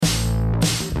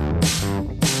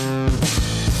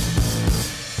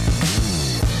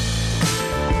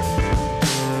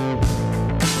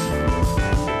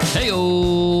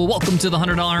to the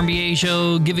 $100 MBA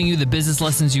Show, giving you the business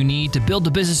lessons you need to build the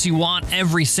business you want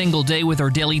every single day with our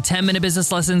daily 10-minute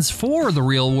business lessons for the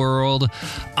real world.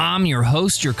 I'm your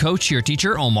host, your coach, your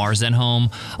teacher, Omar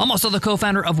Zenhom. I'm also the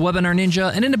co-founder of Webinar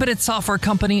Ninja, an independent software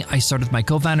company I started with my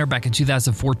co-founder back in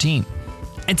 2014.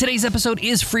 And today's episode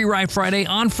is Free Ride Friday.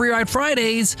 On Free Ride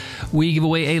Fridays, we give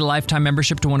away a lifetime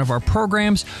membership to one of our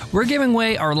programs. We're giving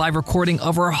away our live recording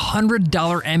of our $100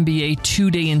 MBA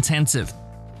 2-day intensive.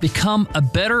 Become a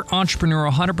better entrepreneur,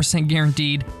 100%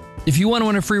 guaranteed. If you want to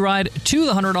win a free ride to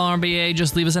the $100 MBA,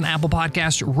 just leave us an Apple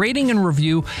Podcast rating and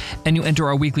review, and you enter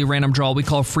our weekly random draw we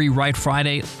call Free Ride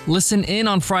Friday. Listen in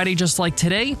on Friday just like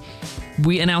today.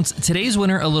 We announce today's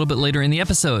winner a little bit later in the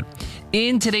episode.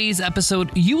 In today's episode,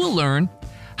 you will learn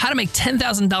how to make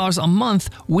 $10,000 a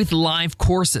month with live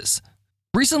courses.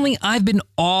 Recently, I've been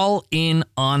all in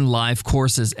on live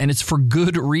courses, and it's for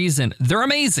good reason. They're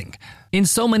amazing in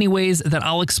so many ways that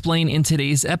I'll explain in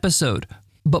today's episode.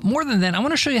 But more than that, I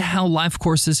want to show you how live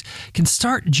courses can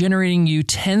start generating you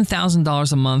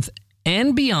 $10,000 a month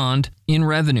and beyond in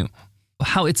revenue.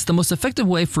 How it's the most effective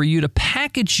way for you to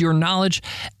package your knowledge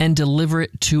and deliver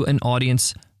it to an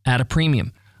audience at a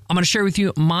premium. I'm going to share with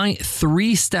you my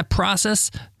 3-step process,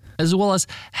 as well as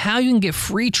how you can get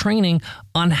free training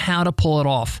on how to pull it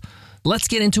off. Let's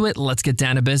get into it. Let's get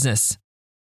down to business.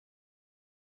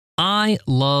 I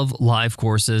love live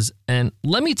courses, and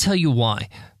let me tell you why.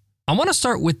 I want to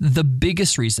start with the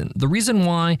biggest reason, the reason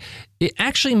why it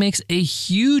actually makes a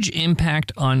huge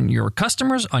impact on your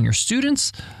customers, on your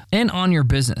students, and on your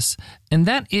business. And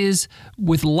that is,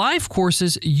 with live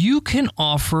courses, you can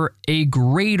offer a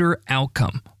greater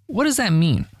outcome. What does that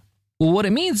mean? Well, what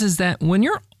it means is that when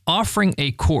you're offering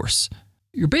a course,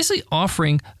 you're basically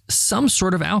offering some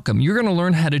sort of outcome. You're going to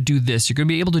learn how to do this. You're going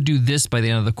to be able to do this by the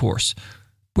end of the course.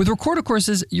 With recorded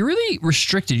courses, you're really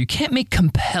restricted. You can't make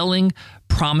compelling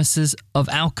promises of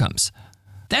outcomes.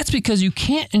 That's because you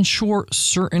can't ensure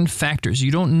certain factors.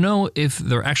 You don't know if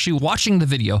they're actually watching the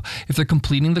video, if they're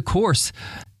completing the course,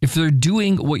 if they're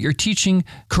doing what you're teaching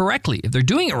correctly, if they're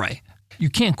doing it right. You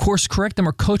can't course correct them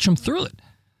or coach them through it.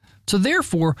 So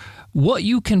therefore, what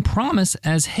you can promise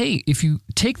as, hey, if you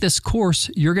take this course,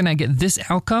 you're going to get this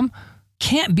outcome,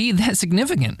 can't be that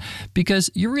significant because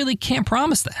you really can't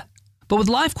promise that. But with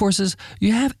live courses,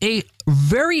 you have a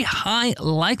very high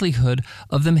likelihood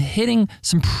of them hitting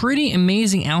some pretty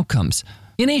amazing outcomes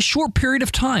in a short period of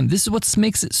time. This is what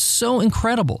makes it so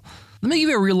incredible. Let me give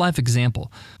you a real life example.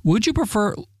 Would you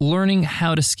prefer learning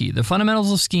how to ski, the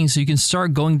fundamentals of skiing, so you can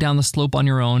start going down the slope on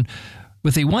your own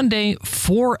with a 1-day,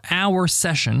 4-hour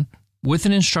session with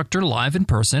an instructor live in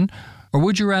person, or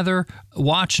would you rather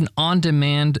watch an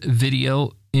on-demand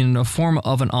video in the form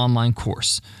of an online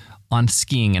course on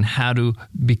skiing and how to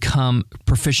become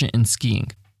proficient in skiing?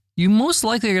 You most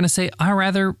likely are going to say, I'd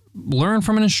rather learn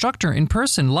from an instructor in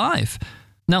person, live.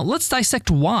 Now, let's dissect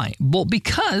why. Well,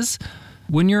 because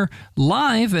when you're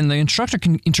live and the instructor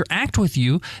can interact with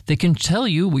you, they can tell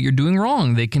you what you're doing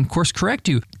wrong. They can course correct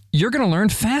you. You're going to learn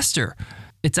faster.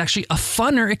 It's actually a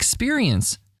funner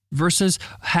experience versus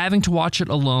having to watch it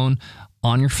alone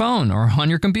on your phone or on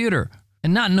your computer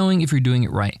and not knowing if you're doing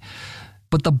it right.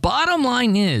 But the bottom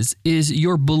line is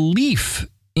your belief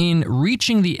in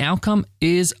reaching the outcome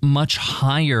is much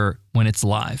higher when it's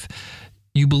live.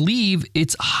 You believe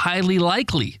it's highly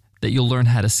likely that you'll learn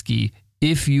how to ski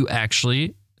if you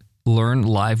actually learn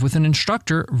live with an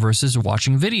instructor versus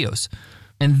watching videos.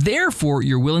 And therefore,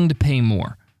 you're willing to pay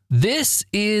more. This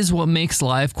is what makes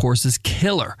live courses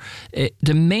killer. It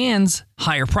demands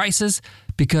higher prices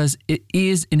because it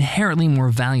is inherently more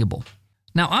valuable.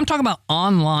 Now, I'm talking about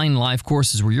online live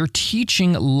courses where you're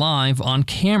teaching live on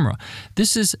camera.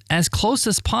 This is as close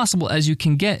as possible as you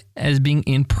can get as being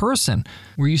in person,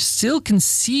 where you still can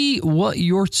see what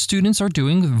your students are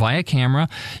doing via camera.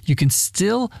 You can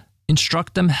still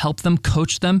instruct them, help them,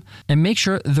 coach them, and make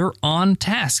sure they're on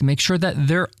task. Make sure that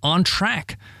they're on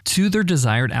track to their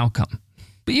desired outcome.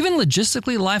 But even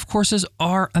logistically, live courses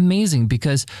are amazing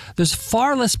because there's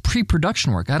far less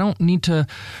pre-production work. I don't need to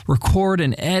record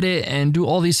and edit and do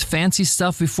all these fancy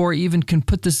stuff before I even can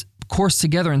put this course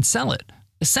together and sell it.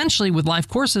 Essentially, with live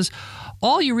courses,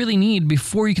 all you really need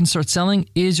before you can start selling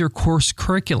is your course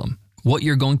curriculum, what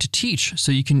you're going to teach,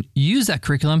 so you can use that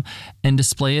curriculum and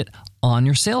display it on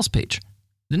your sales page.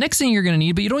 The next thing you're going to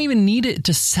need, but you don't even need it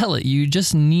to sell it, you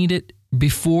just need it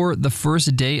before the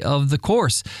first day of the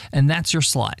course, and that's your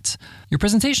slides, your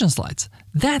presentation slides.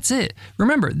 That's it.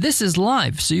 Remember, this is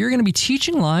live, so you're going to be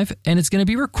teaching live, and it's going to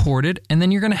be recorded, and then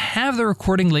you're going to have the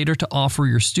recording later to offer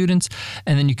your students,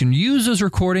 and then you can use those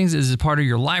recordings as a part of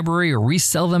your library or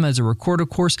resell them as a recorded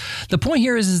course. The point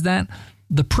here is that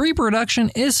The pre-production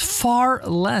is far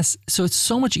less, so it's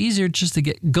so much easier just to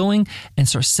get going and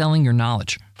start selling your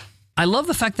knowledge. I love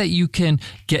the fact that you can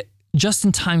get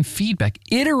just-in-time feedback,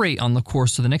 iterate on the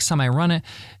course so the next time I run it,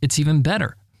 it's even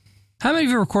better. How many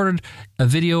of you recorded a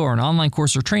video or an online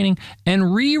course or training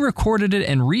and re-recorded it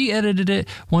and re-edited it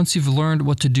once you've learned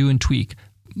what to do and tweak?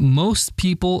 Most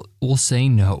people will say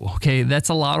no. Okay, that's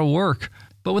a lot of work.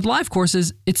 But with live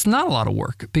courses, it's not a lot of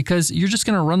work because you're just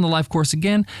going to run the live course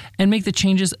again and make the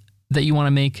changes that you want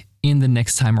to make in the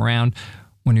next time around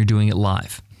when you're doing it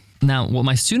live. Now, what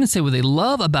my students say what they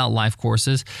love about live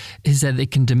courses is that they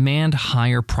can demand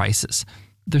higher prices.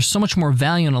 There's so much more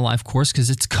value in a live course because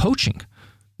it's coaching.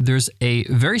 There's a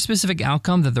very specific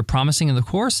outcome that they're promising in the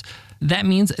course. That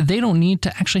means they don't need to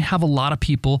actually have a lot of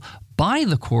people buy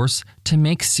the course to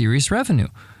make serious revenue.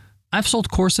 I've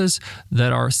sold courses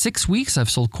that are 6 weeks. I've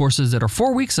sold courses that are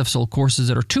 4 weeks. I've sold courses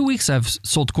that are 2 weeks. I've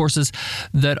sold courses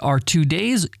that are 2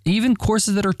 days, even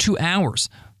courses that are 2 hours.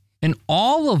 And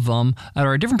all of them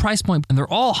are a different price point, and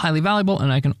they're all highly valuable,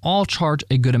 and I can all charge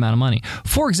a good amount of money.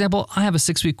 For example, I have a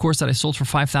 6-week course that I sold for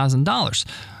 $5,000.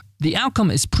 The outcome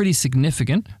is pretty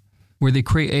significant, where they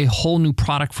create a whole new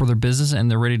product for their business and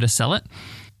they're ready to sell it.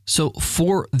 So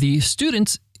for the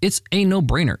students, it's a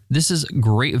no-brainer. This is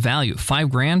great value.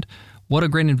 $5,000, what a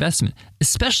great investment,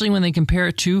 especially when they compare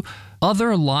it to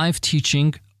other live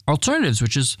teaching alternatives,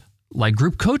 which is like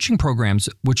group coaching programs,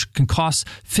 which can cost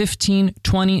 $15,000,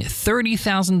 $20,000,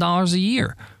 $30,000 a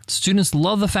year. Students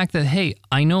love the fact that, hey,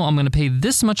 I know I'm going to pay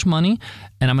this much money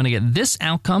and I'm going to get this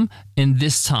outcome in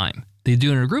this time. They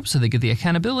do it in a group, so they get the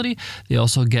accountability. They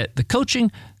also get the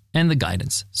coaching and the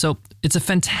guidance. So it's a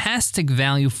fantastic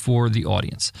value for the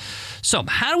audience. So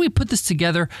how do we put this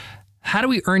together? How do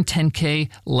we earn 10K?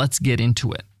 Let's get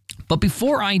into it. But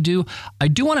before I do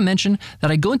want to mention that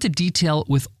I go into detail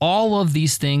with all of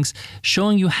these things,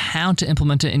 showing you how to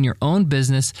implement it in your own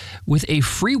business with a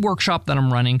free workshop that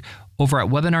I'm running over at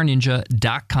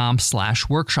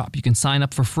webinarninja.com/workshop. You can sign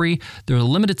up for free. There are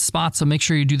limited spots, so make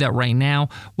sure you do that right now.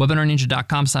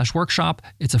 webinarninja.com/workshop.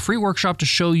 It's a free workshop to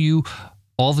show you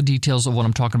all the details of what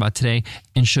I'm talking about today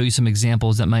and show you some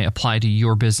examples that might apply to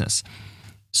your business.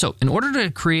 So in order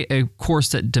to create a course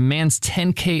that demands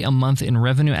 10K a month in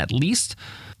revenue at least,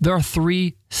 there are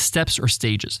 3 steps or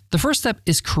stages. The first step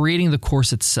is creating the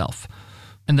course itself.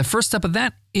 And the first step of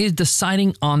that is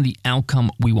deciding on the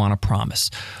outcome we want to promise.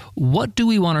 What do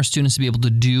we want our students to be able to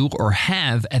do or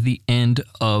have at the end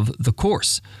of the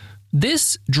course?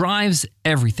 This drives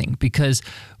everything because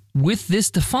with this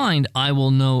defined, I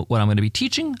will know what I'm going to be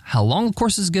teaching, how long the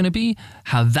course is going to be,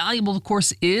 how valuable the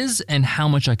course is, and how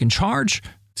much I can charge.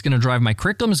 It's going to drive my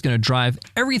curriculum. It's going to drive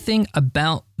everything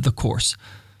about the course.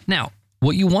 Now,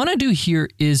 what you want to do here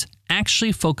is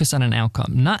actually focus on an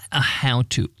outcome, not a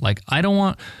how-to. Like, I don't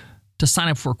want to sign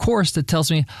up for a course that tells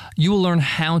me you will learn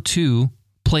how to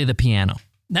play the piano.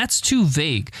 That's too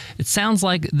vague. It sounds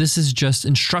like this is just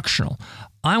instructional.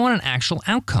 I want an actual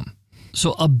outcome.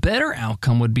 So a better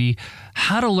outcome would be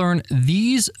how to learn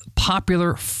these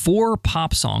popular 4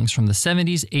 pop songs from the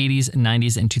 70s, 80s,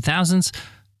 90s, and 2000s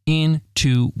in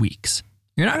 2 weeks.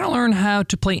 You're not going to learn how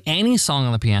to play any song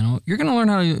on the piano. You're going to learn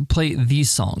how to play these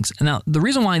songs. And now, the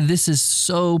reason why this is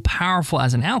so powerful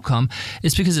as an outcome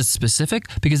is because it's specific,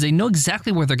 because they know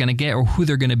exactly where they're going to get or who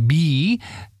they're going to be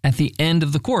at the end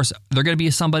of the course. They're going to be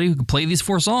somebody who can play these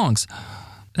 4 songs.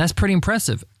 That's pretty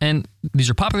impressive. And these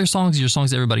are popular songs. These are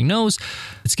songs that everybody knows.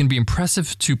 It's going to be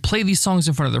impressive to play these songs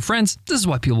in front of their friends. This is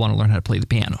why people want to learn how to play the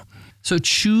piano. So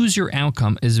choose your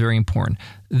outcome is very important.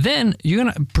 Then you're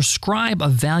going to prescribe a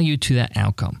value to that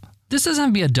outcome. This doesn't have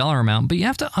to be a dollar amount, but you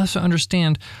have to also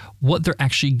understand what they're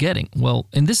actually getting. Well,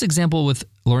 in this example with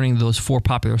learning those 4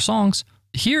 popular songs,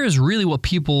 here is really what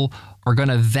people are going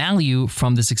to value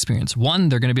from this experience. 1,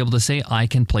 they're going to be able to say, I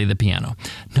can play the piano.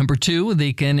 Number 2,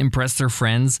 they can impress their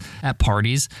friends at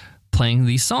parties playing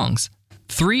these songs.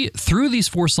 3, through these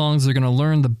 4 songs, they're going to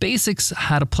learn the basics,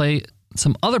 how to play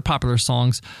some other popular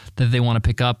songs that they want to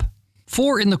pick up.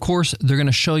 4, in the course, they're going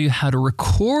to show you how to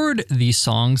record these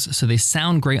songs so they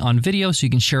sound great on video so you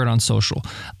can share it on social.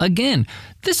 Again,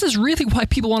 this is really why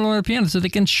people want to learn the piano, so they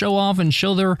can show off and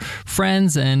show their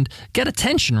friends and get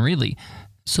attention, really.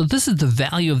 So this is the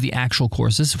value of the actual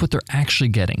course. This is what they're actually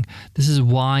getting. This is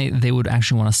why they would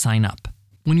actually want to sign up.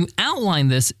 When you outline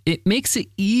this, it makes it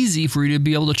easy for you to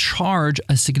be able to charge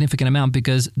a significant amount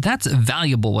because that's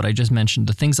valuable, what I just mentioned.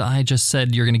 The things I just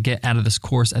said you're going to get out of this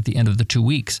course at the end of the 2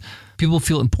 weeks. People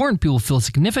feel important. People feel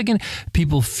significant.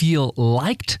 People feel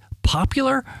liked,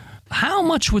 popular. How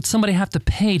much would somebody have to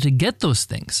pay to get those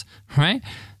things, right?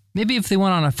 Maybe if they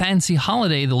went on a fancy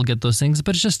holiday, they'll get those things,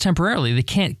 but it's just temporarily. They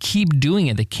can't keep doing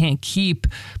it. They can't keep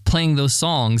playing those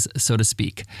songs, so to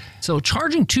speak. So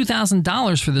charging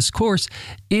 $2,000 for this course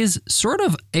is sort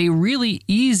of a really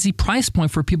easy price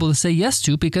point for people to say yes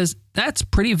to, because that's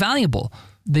pretty valuable.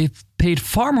 They've paid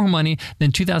far more money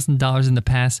than $2,000 in the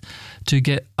past to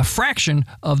get a fraction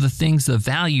of the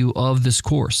value of this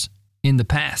course in the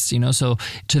past, so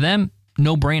to them,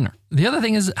 no brainer. The other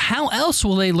thing is, how else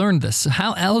will they learn this?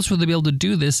 How else will they be able to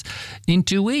do this in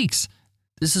 2 weeks?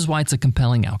 This is why it's a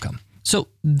compelling outcome. So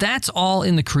that's all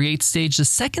in the create stage. The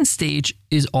second stage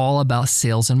is all about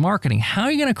sales and marketing. How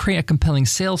are you going to create a compelling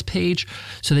sales page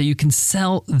so that you can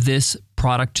sell this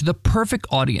product to the perfect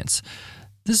audience?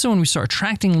 This is when we start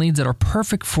attracting leads that are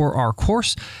perfect for our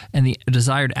course and the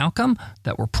desired outcome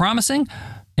that we're promising,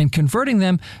 and converting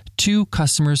them to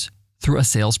customers through a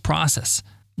sales process.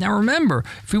 Now remember,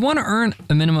 if we want to earn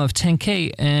a minimum of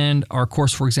 $10,000 and our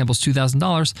course, for example, is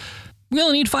 $2,000, we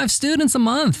only need 5 students a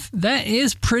month. That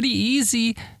is pretty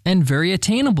easy and very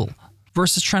attainable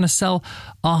versus trying to sell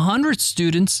 100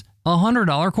 students a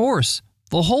 $100 course.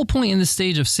 The whole point in this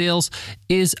stage of sales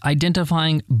is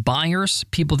identifying buyers,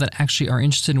 people that actually are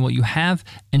interested in what you have,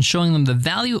 and showing them the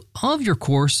value of your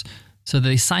course so that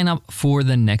they sign up for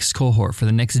the next cohort, for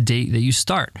the next date that you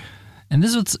start. And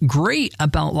this is what's great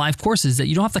about live courses, that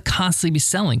you don't have to constantly be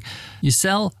selling. You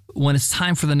sell when it's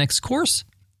time for the next course,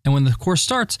 and when the course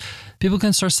starts, people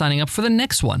can start signing up for the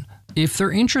next one if they're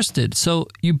interested. So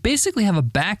you basically have a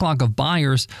backlog of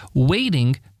buyers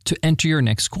waiting to enter your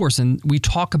next course. And we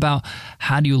talk about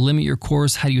how do you limit your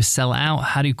course, how do you sell out,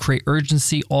 how do you create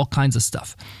urgency, all kinds of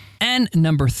stuff. And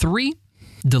number 3,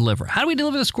 deliver. How do we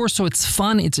deliver this course so it's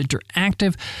fun, it's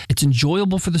interactive, it's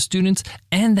enjoyable for the students,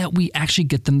 and that we actually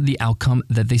get them the outcome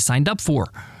that they signed up for?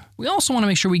 We also want to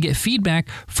make sure we get feedback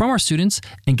from our students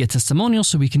and get testimonials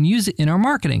so we can use it in our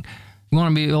marketing. We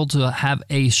want to be able to have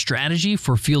a strategy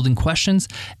for fielding questions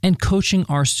and coaching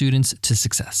our students to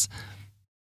success.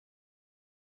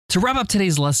 To wrap up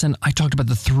today's lesson, I talked about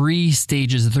the 3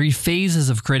 stages, the 3 phases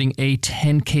of creating a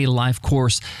 $10,000 live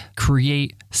course: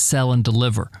 create, sell, and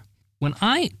deliver. When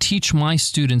I teach my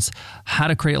students how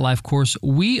to create a live course,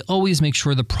 we always make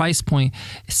sure the price point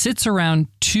sits around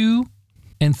 $2,000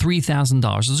 and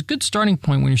 $3,000. It's a good starting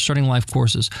point when you're starting live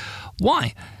courses.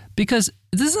 Why? Because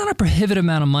this is not a prohibitive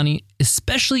amount of money,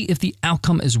 especially if the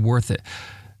outcome is worth it.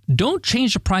 Don't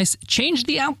change the price, change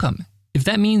the outcome. If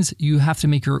that means you have to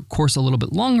make your course a little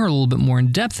bit longer, a little bit more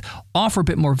in depth, offer a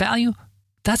bit more value,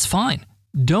 that's fine.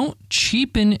 Don't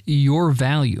cheapen your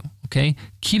value. Okay,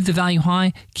 keep the value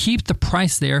high, keep the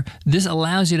price there. This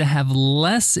allows you to have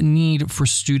less need for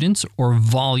students or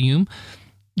volume.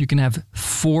 You can have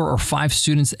 4 or 5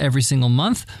 students every single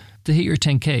month to hit your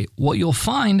 $10,000. What you'll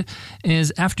find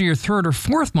is after your 3rd or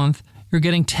 4th month, you're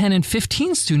getting 10 and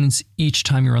 15 students each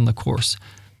time you're on the course,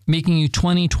 making you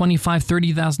 $20,000,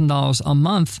 $25,000, $30,000 a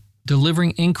month,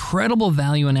 delivering incredible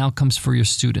value and outcomes for your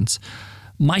students.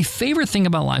 My favorite thing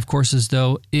about live courses,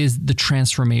 though, is the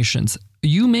transformations.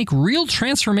 You make real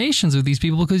transformations with these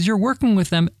people because you're working with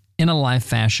them in a live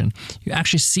fashion. You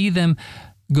actually see them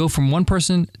go from one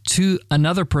person to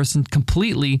another person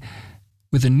completely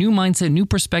with a new mindset, new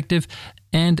perspective,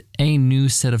 and a new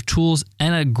set of tools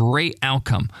and a great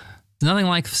outcome. There's nothing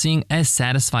like seeing a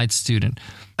satisfied student.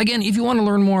 Again, if you want to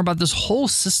learn more about this whole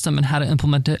system and how to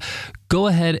implement it, go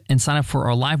ahead and sign up for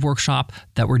our live workshop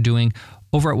that we're doing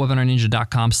over at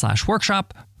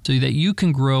webinarninja.com/workshop so that you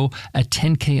can grow a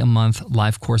 $10,000 a month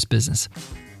live course business.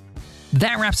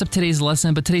 That wraps up today's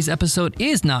lesson, but today's episode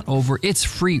is not over. It's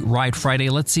Free Ride Friday.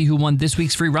 Let's see who won this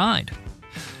week's free ride.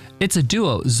 It's a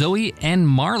duo, Zoe and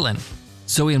Marlon.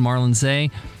 Zoe and Marlon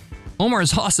say, Omar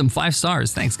is awesome, 5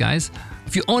 stars. Thanks, guys.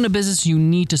 If you own a business, you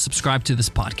need to subscribe to this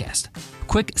podcast.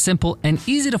 Quick, simple, and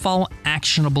easy to follow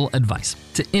actionable advice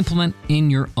to implement in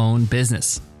your own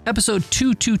business. Episode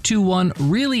 2221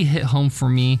 really hit home for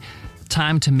me.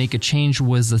 Time to make a change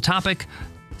was the topic.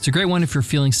 It's a great one if you're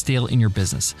feeling stale in your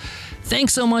business.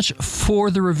 Thanks so much for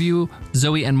the review,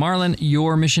 Zoe and Marlon.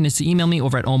 Your mission is to email me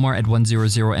over at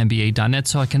omar@100mba.net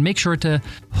so I can make sure to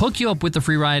hook you up with the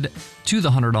free ride to the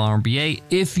 $100 MBA.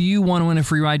 If you want to win a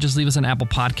free ride, just leave us an Apple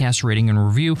Podcast rating and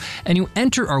review, and you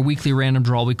enter our weekly random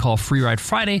draw we call Free Ride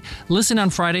Friday. Listen on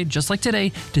Friday, just like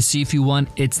today, to see if you won.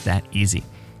 It's that easy.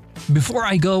 Before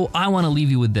I go, I want to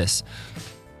leave you with this.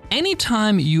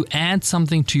 Anytime you add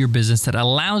something to your business that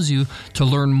allows you to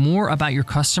learn more about your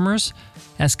customers,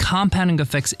 has compounding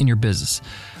effects in your business.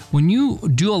 When you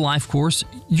do a live course,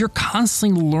 you're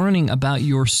constantly learning about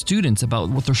your students, about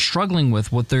what they're struggling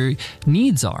with, what their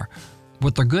needs are,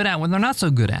 what they're good at, what they're not so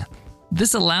good at.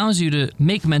 This allows you to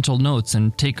make mental notes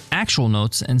and take actual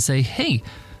notes and say, hey,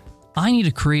 I need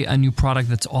to create a new product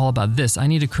that's all about this. I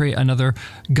need to create another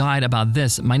guide about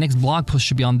this. My next blog post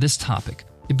should be on this topic.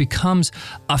 It becomes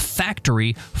a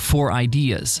factory for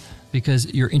ideas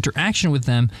because your interaction with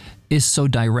them is so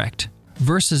direct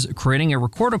versus creating a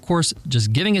recorded course,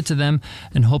 just giving it to them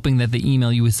and hoping that they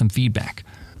email you with some feedback.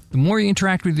 The more you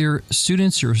interact with your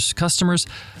students, your customers,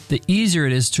 the easier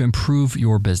it is to improve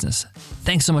your business.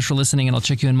 Thanks so much for listening, and I'll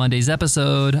check you in Monday's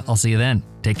episode. I'll see you then.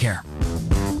 Take care.